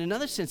thing, but in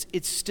another sense,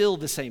 it's still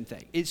the same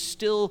thing. It's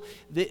still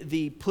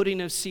the putting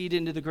of seed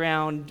into the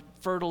ground,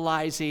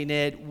 fertilizing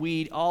it,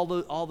 weed, all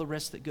the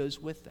rest that goes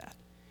with that.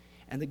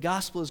 And the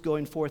gospel is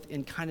going forth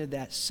in kind of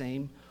that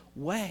same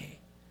way.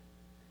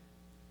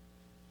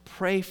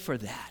 Pray for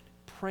that.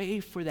 Pray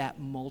for that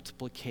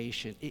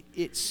multiplication.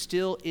 It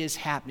still is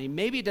happening.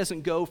 Maybe it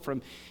doesn't go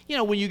from,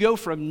 when you go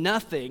from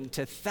nothing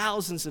to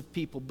thousands of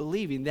people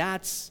believing,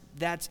 that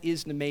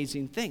is an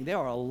amazing thing. There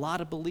are a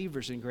lot of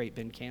believers in Great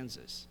Bend,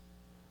 Kansas.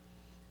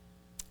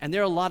 And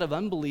there are a lot of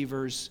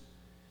unbelievers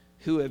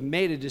who have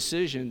made a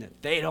decision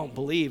that they don't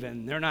believe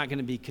and they're not going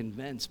to be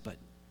convinced. But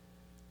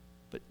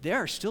But there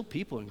are still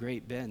people in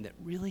Great Bend that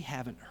really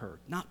haven't heard,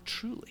 not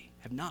truly,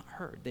 have not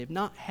heard. They've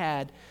not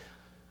had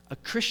a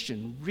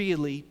Christian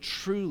really,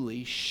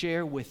 truly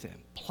share with them,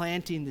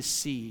 planting the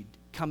seed,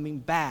 coming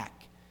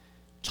back,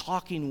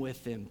 talking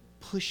with them,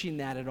 pushing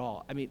that at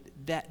all. I mean,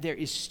 that there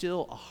is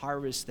still a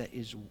harvest that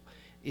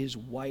is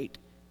white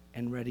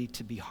and ready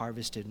to be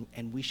harvested,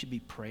 and we should be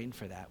praying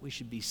for that. We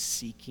should be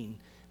seeking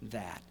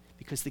that.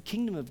 Because the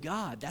kingdom of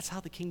God, that's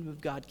how the kingdom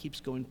of God keeps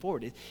going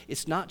forward.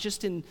 It's not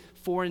just in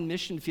foreign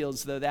mission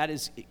fields, though that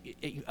is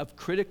of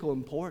critical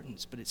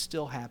importance, but it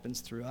still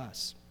happens through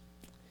us.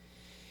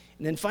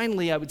 And then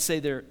finally, I would say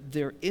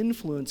their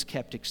influence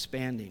kept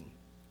expanding.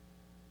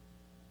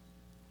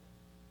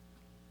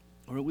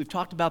 We've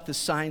talked about the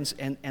signs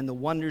and the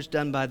wonders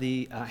done by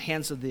the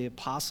hands of the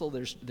apostle.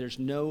 There's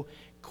no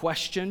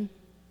question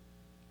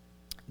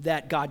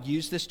that God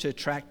used this to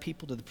attract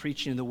people to the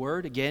preaching of the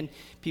word. Again,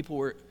 people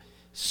were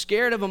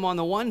scared of him on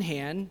the one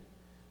hand.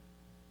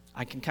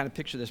 I can kind of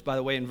picture this, by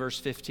the way, in verse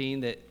 15,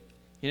 that,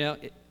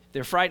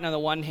 they're frightened on the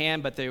one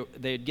hand, but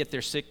they'd get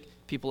their sick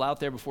people out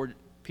there before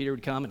Peter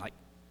would come and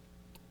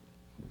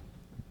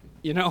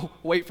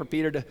wait for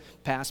Peter to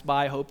pass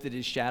by, hope that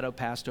his shadow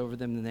passed over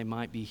them, and they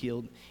might be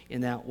healed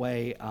in that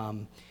way.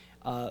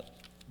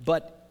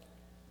 But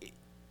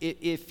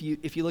if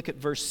you look at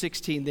verse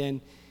 16,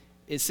 then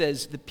it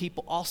says, the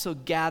people also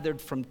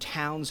gathered from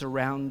towns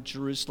around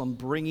Jerusalem,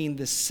 bringing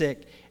the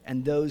sick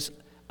and those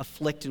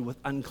afflicted with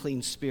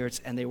unclean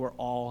spirits, and they were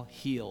all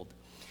healed.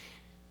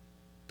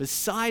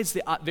 Besides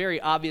the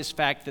very obvious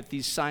fact that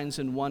these signs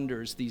and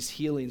wonders, these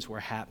healings were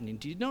happening,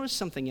 do you notice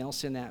something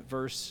else in that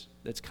verse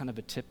that's kind of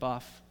a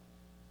tip-off?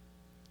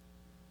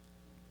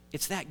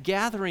 It's that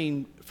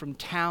gathering from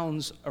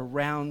towns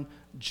around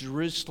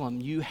Jerusalem.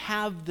 You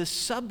have the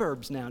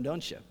suburbs now,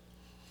 don't you?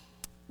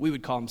 We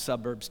would call them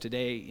suburbs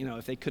today.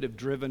 If they could have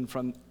driven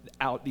from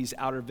these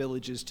outer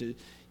villages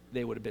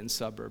they would have been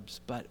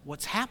suburbs. But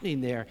what's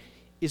happening there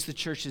is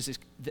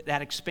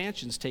that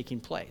expansion's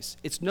taking place.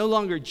 It's no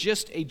longer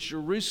just a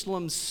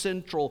Jerusalem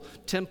central,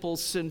 temple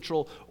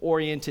central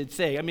oriented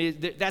thing. I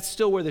mean, that's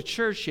still where the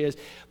church is,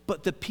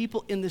 but the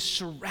people in the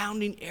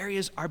surrounding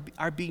areas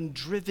are being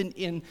driven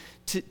in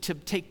to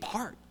take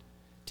part,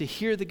 to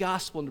hear the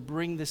gospel and to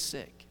bring the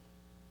sick.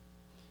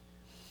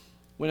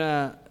 When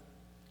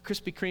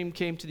Krispy Kreme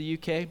came to the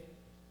UK,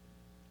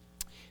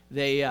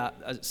 they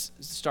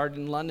started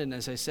in London,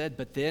 as I said,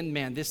 but then,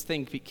 man, this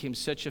thing became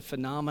such a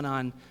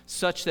phenomenon,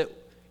 such that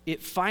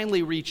it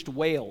finally reached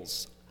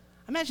Wales.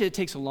 I imagine it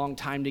takes a long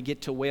time to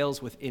get to Wales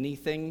with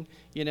anything.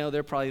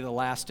 They're probably the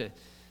last to,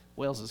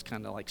 Wales is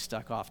kind of like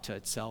stuck off to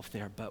itself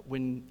there. But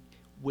when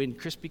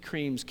Krispy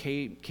Kremes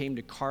came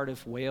to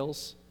Cardiff,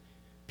 Wales,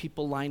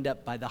 people lined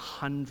up by the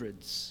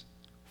hundreds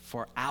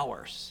for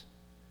hours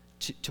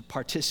to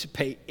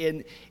participate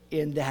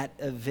in that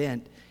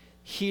event.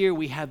 Here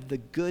we have the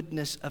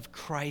goodness of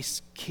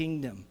Christ's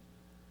kingdom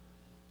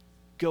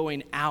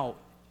going out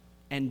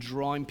and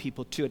drawing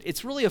people to it.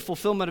 It's really a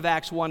fulfillment of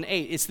Acts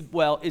 1:8.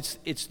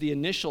 It's the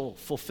initial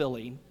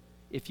fulfilling,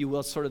 if you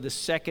will, sort of the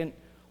second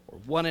or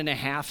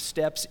 1.5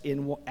 steps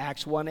in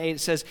Acts 1:8. It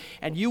says,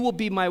 "And you will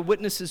be my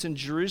witnesses in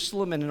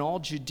Jerusalem and in all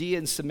Judea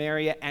and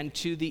Samaria and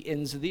to the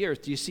ends of the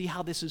earth." Do you see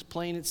how this is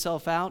playing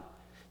itself out?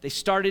 They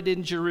started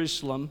in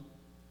Jerusalem,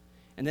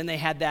 and then they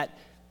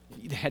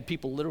had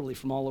people literally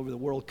from all over the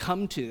world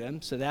come to them,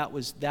 so that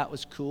was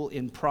cool.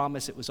 In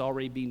promise, it was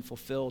already being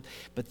fulfilled.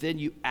 But then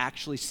you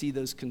actually see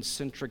those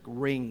concentric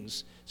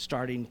rings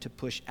starting to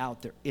push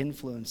out. Their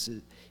influence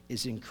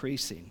is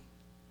increasing.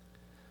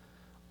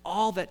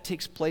 All that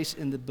takes place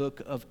in the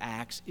book of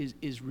Acts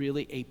is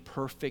really a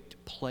perfect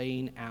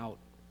playing out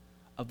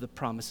of the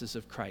promises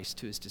of Christ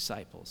to his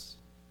disciples.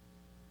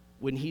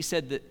 When he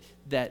said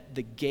that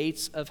the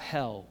gates of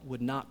hell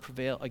would not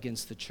prevail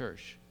against the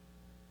church,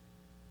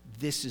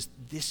 this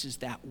is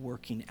that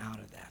working out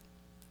of that.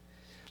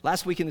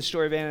 Last week in the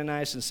story of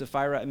Ananias and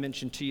Sapphira, I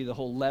mentioned to you the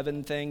whole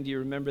leaven thing. Do you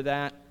remember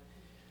that?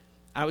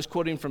 I was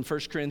quoting from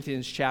 1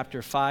 Corinthians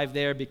chapter 5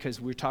 there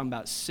because we were talking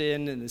about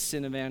sin and the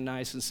sin of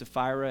Ananias and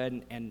Sapphira,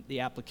 and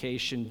the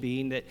application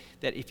being that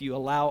if you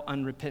allow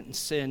unrepentant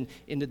sin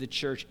into the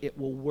church, it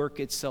will work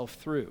itself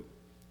through.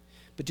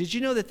 But did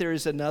you know that there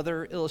is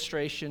another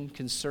illustration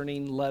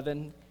concerning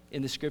leaven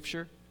in the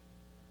scripture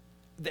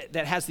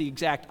that has the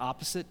exact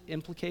opposite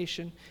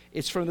implication?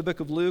 It's from the book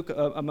of Luke,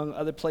 among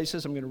other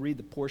places. I'm going to read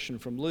the portion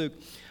from Luke.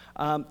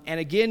 And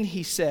again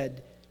he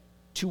said,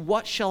 "To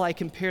what shall I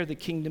compare the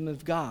kingdom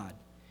of God?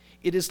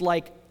 It is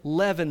like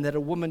leaven that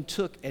a woman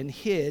took and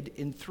hid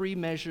in 3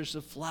 measures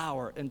of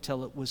flour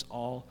until it was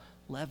all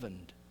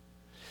leavened."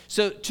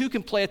 So 2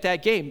 can play at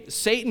that game.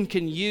 Satan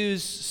can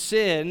use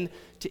sin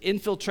to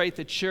infiltrate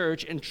the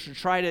church and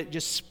try to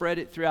just spread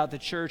it throughout the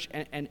church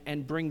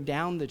and bring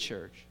down the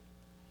church.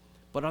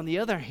 But on the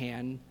other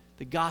hand,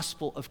 the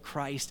gospel of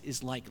Christ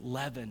is like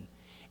leaven,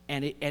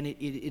 and it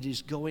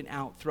is going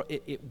out.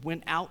 It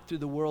went out through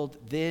the world,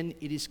 then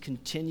it is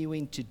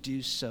continuing to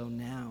do so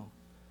now.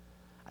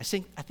 I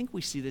think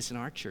we see this in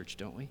our church,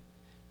 don't we?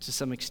 To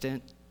some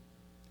extent.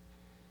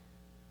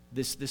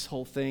 this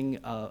whole thing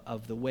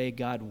of the way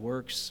God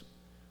works.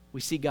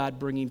 We see God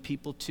bringing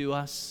people to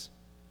us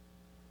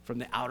from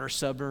the outer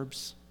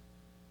suburbs,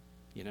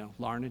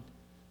 Larned,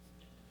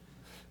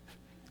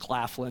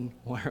 Claflin,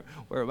 where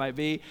it might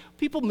be.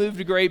 People move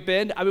to Great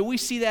Bend. I mean, we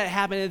see that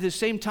happen. At the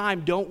same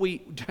time, don't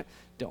we?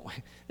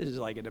 This is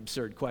like an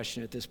absurd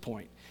question at this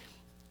point.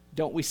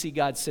 Don't we see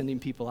God sending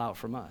people out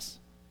from us?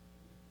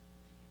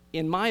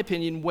 In my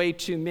opinion, way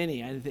too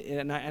many.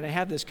 And I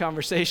have this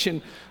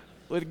conversation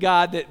with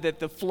God that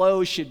the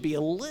flow should be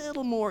a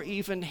little more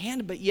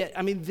even-handed, but yet,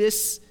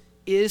 this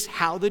is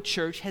how the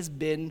church has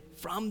been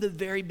from the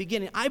very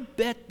beginning. I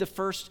bet the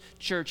first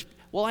church,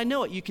 well, I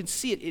know it. You can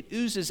see it. It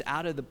oozes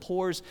out of the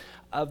pores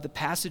of the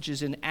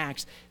passages in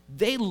Acts.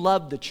 They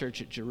loved the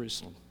church at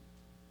Jerusalem.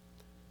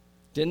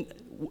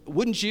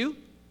 Wouldn't you?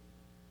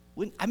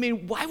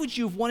 Why would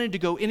you have wanted to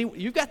go anywhere?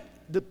 You've got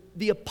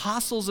the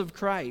apostles of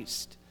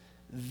Christ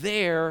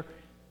there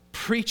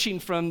preaching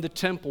from the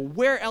temple.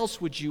 Where else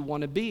would you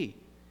want to be?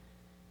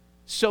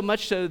 So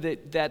much so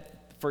that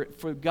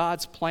for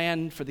God's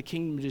plan for the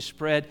kingdom to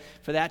spread,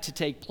 for that to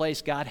take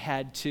place, God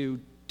had to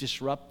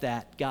disrupt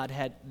that. God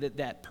had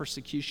that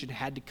persecution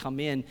had to come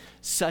in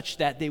such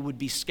that they would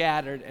be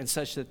scattered and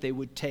such that they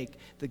would take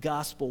the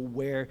gospel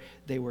where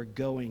they were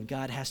going.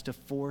 God has to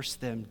force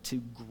them to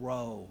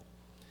grow.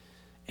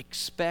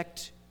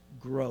 Expect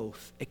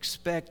growth.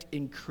 Expect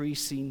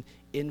increasing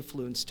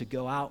influence to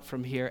go out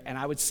from here. And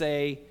I would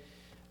say,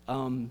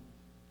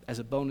 as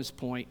a bonus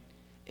point,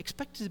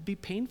 expect it to be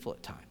painful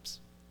at times.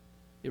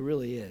 It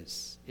really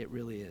is. It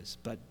really is.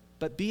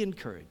 But be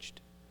encouraged.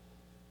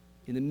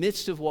 In the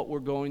midst of what we're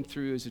going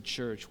through as a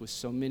church, with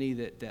so many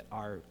that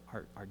are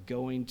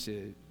going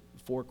to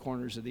four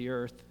corners of the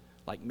earth,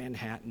 like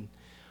Manhattan,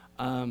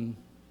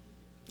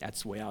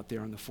 that's way out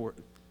there on the four.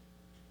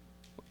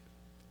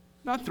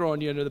 Not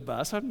throwing you under the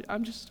bus.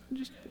 I'm just.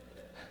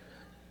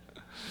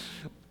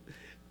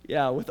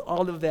 Yeah, with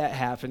all of that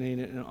happening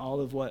and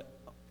all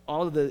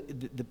of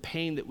the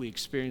pain that we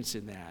experience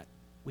in that,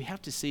 we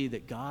have to see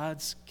that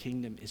God's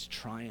kingdom is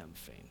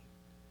triumphing.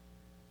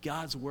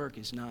 God's work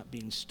is not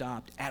being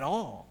stopped at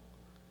all.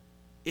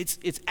 It's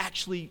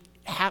actually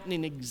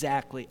happening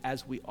exactly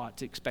as we ought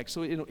to expect.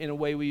 So in a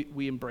way,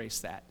 we embrace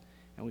that.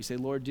 And we say,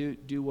 Lord,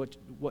 do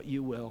what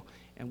you will.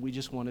 And we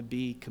just want to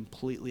be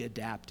completely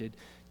adapted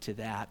to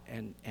that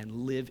and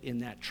live in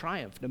that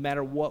triumph, no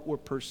matter what we're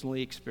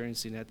personally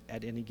experiencing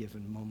at any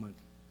given moment.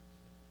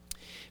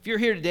 If you're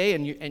here today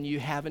and you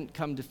haven't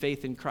come to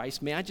faith in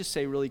Christ, may I just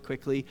say really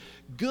quickly,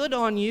 good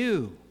on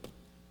you.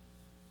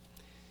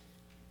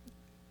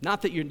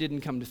 Not that you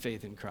didn't come to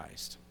faith in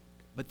Christ,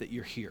 but that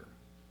you're here.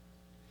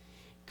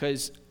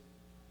 Because,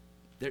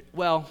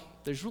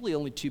 there's really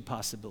only two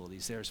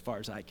possibilities there as far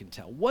as I can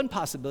tell. One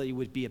possibility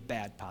would be a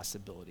bad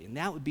possibility, and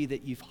that would be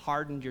that you've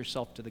hardened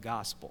yourself to the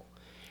gospel.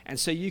 And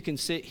so you can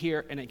sit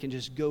here and it can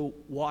just go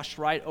wash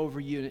right over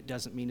you and it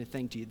doesn't mean a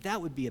thing to you.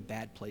 That would be a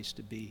bad place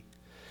to be.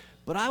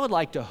 But I would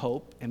like to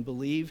hope and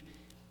believe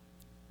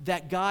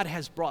that God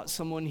has brought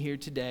someone here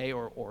today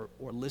or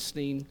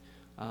listening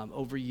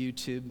over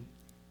YouTube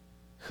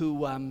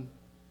who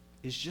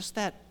is just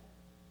that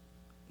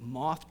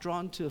moth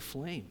drawn to a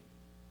flame,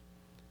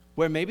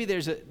 where maybe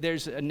there's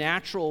a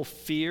natural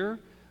fear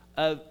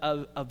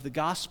of the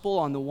gospel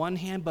on the one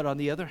hand, but on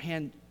the other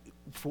hand,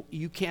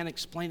 you can't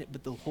explain it,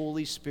 but the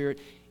Holy Spirit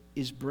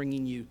is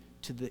bringing you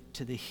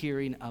to the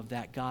hearing of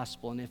that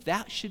gospel. And if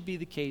that should be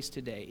the case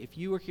today, if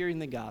you are hearing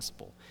the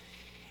gospel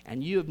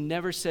and you have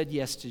never said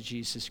yes to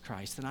Jesus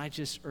Christ, then I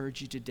just urge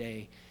you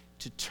today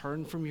to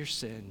turn from your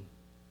sin,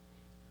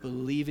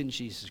 believe in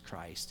Jesus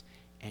Christ,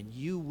 and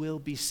you will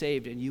be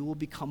saved, and you will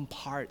become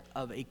part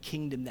of a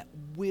kingdom that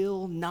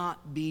will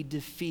not be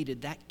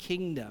defeated. That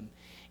kingdom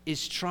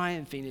is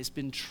triumphing. It's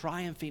been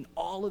triumphing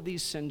all of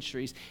these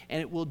centuries,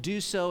 and it will do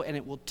so, and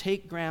it will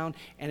take ground,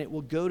 and it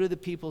will go to the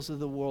peoples of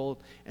the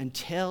world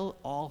until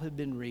all have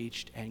been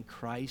reached, and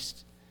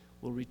Christ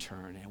will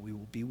return, and we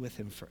will be with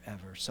him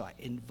forever. So I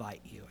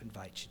invite you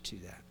to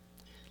that.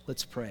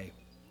 Let's pray.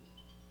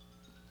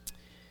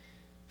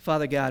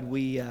 Father God,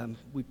 we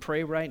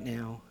pray right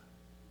now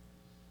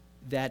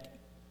that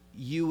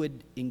you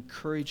would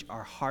encourage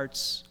our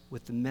hearts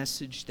with the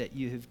message that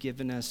you have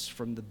given us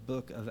from the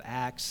book of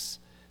Acts.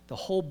 The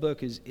whole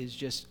book is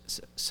just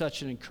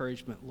such an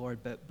encouragement, Lord.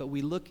 But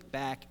we look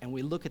back and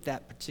we look at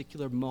that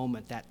particular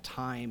moment, that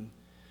time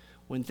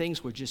when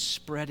things were just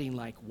spreading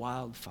like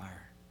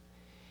wildfire.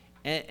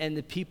 And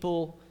the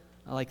people,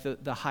 like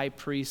the high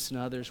priests and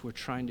others, were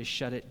trying to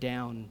shut it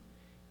down,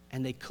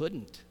 and they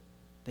couldn't.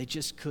 They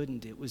just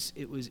couldn't. It was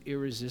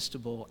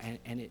irresistible,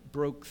 and it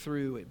broke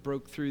through. It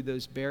broke through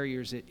those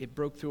barriers. It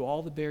broke through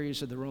all the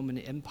barriers of the Roman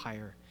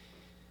Empire,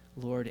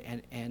 Lord,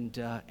 and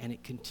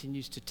it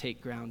continues to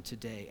take ground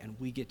today, and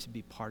we get to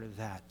be part of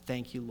that.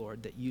 Thank you,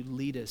 Lord, that you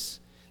lead us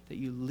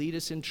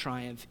in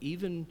triumph,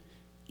 even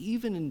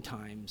in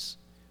times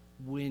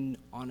when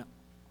on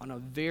a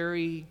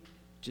very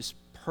just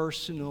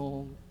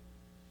personal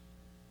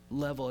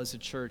level as a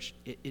church,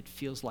 it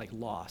feels like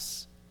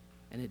loss.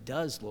 And it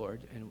does, Lord,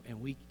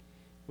 and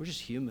we're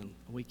just human.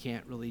 We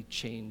can't really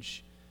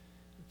change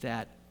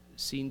that.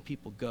 Seeing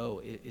people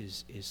go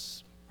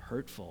is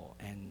hurtful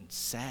and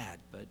sad,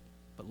 but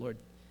Lord,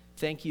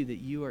 thank you that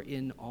you are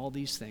in all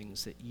these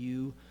things, that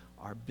you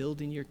are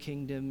building your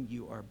kingdom,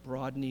 you are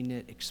broadening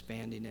it,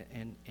 expanding it,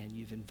 and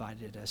you've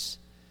invited us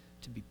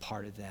to be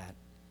part of that.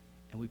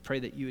 And we pray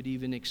that you would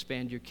even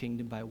expand your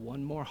kingdom by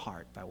one more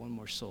heart, by one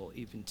more soul,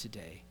 even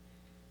today.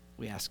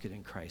 We ask it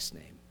in Christ's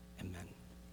name. Amen.